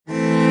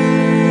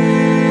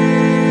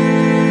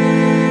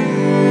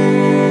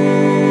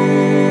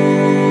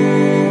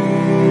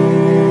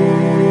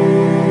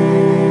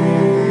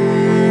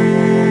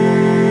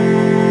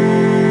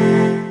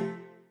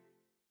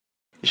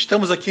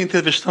Estamos aqui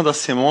entrevistando a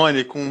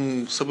Simone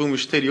sobre um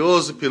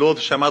misterioso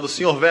piloto chamado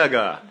Sr.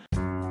 Vega.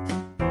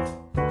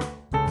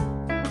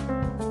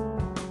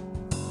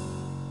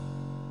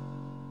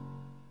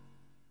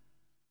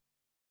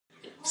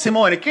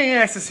 Simone, quem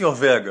é esse Sr.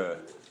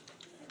 Vega?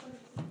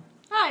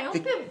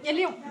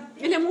 Ele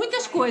é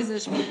muitas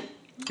coisas.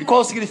 E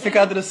qual o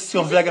significado desse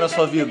Sr. Vega na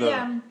sua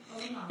vida?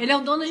 Ele é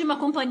o dono de uma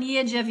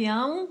companhia de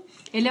avião,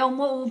 ele é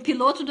o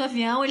piloto do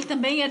avião, ele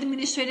também é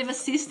Administrative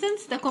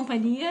Assistant da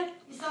companhia.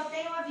 E só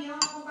tem um avião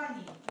na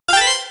companhia.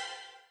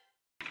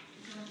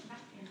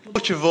 O que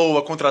motivou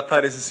a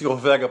contratar esse Sr.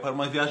 Vega para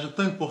uma viagem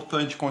tão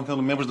importante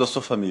contendo membros da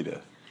sua família?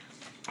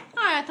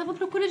 Eu tava à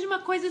procura de uma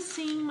coisa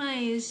assim,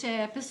 mais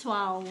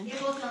pessoal.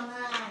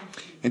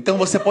 Emocionante. Então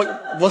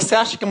você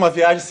acha que uma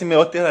viagem assim, meio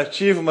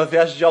alternativa, uma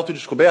viagem de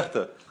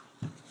autodescoberta?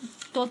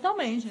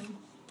 Totalmente.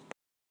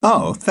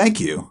 Oh,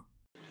 thank you.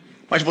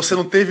 Mas você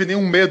não teve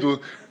nenhum medo,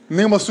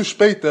 nenhuma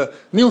suspeita,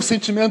 nenhum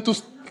sentimento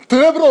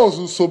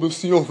tenebroso sobre o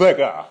Sr.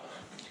 Vega?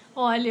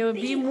 Olha, eu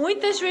vi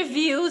muitas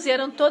reviews e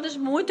eram todas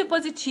muito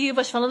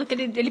positivas, falando que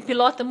ele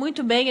pilota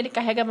muito bem, ele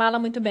carrega a mala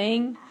muito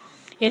bem,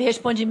 ele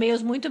responde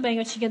e-mails muito bem.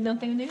 Eu não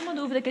tenho nenhuma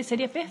dúvida que ele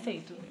seria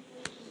perfeito.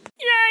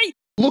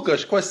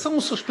 Lucas, quais são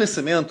os seus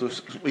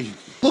pensamentos?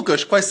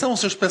 Lucas, quais são os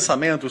seus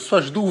pensamentos,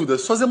 suas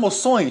dúvidas, suas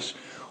emoções,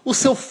 o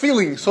seu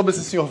feeling sobre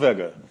esse Sr.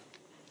 Vega?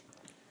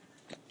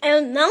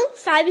 Eu não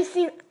sabe,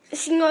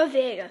 Sr.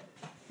 Vega.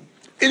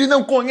 Ele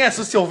não conhece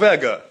o Sr.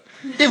 Vega?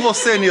 E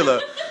você, Nila?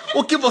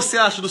 O que você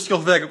acha do Sr.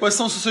 Vega? Quais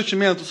são os seus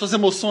sentimentos, suas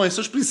emoções,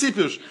 seus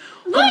princípios?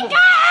 Legal!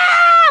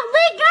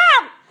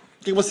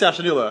 O que você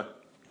acha, Nila?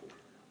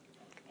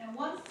 É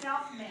one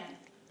self-man.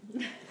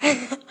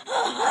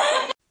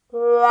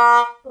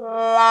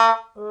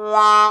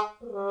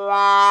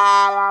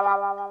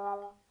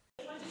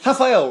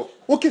 Rafael,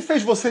 o que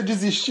fez você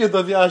desistir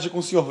da viagem com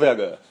o Sr.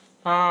 Vega?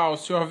 O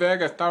Sr.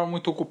 Vega estava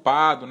muito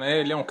ocupado, né?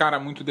 Ele é um cara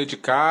muito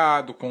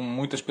dedicado, com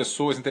muitas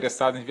pessoas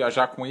interessadas em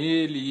viajar com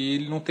ele, e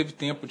ele não teve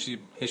tempo de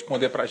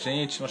responder pra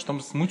gente. Nós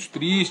estamos muito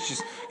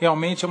tristes.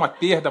 Realmente é uma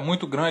perda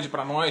muito grande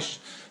para nós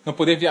não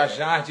poder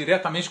viajar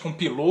diretamente com um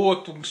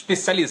piloto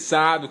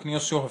especializado, que nem o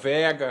Sr.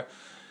 Vega.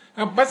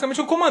 É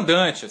basicamente um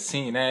comandante,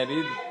 assim, né?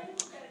 Ele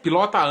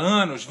pilota há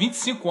anos,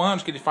 25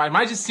 anos que ele faz,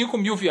 mais de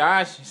 5.000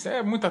 viagens. Isso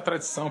é muita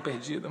tradição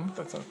perdida, muita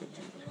tradição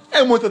perdida.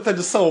 É muita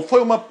tradição.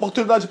 Foi uma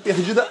oportunidade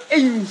perdida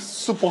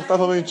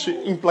insuportavelmente,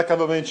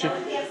 implacavelmente,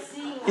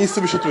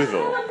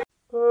 insubstituível.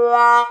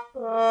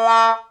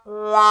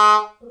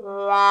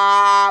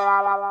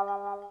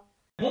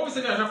 Bom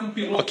você viajar com um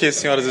piloto. Ok,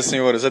 senhoras e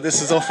senhores, a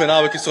decisão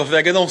final é que o Sr.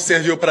 Vega não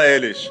serviu para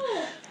eles.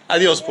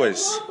 Adeus,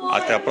 pois.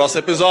 Até o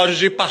próximo episódio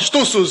de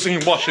Pastuços em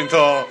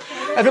Washington.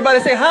 Everybody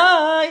say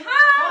hi!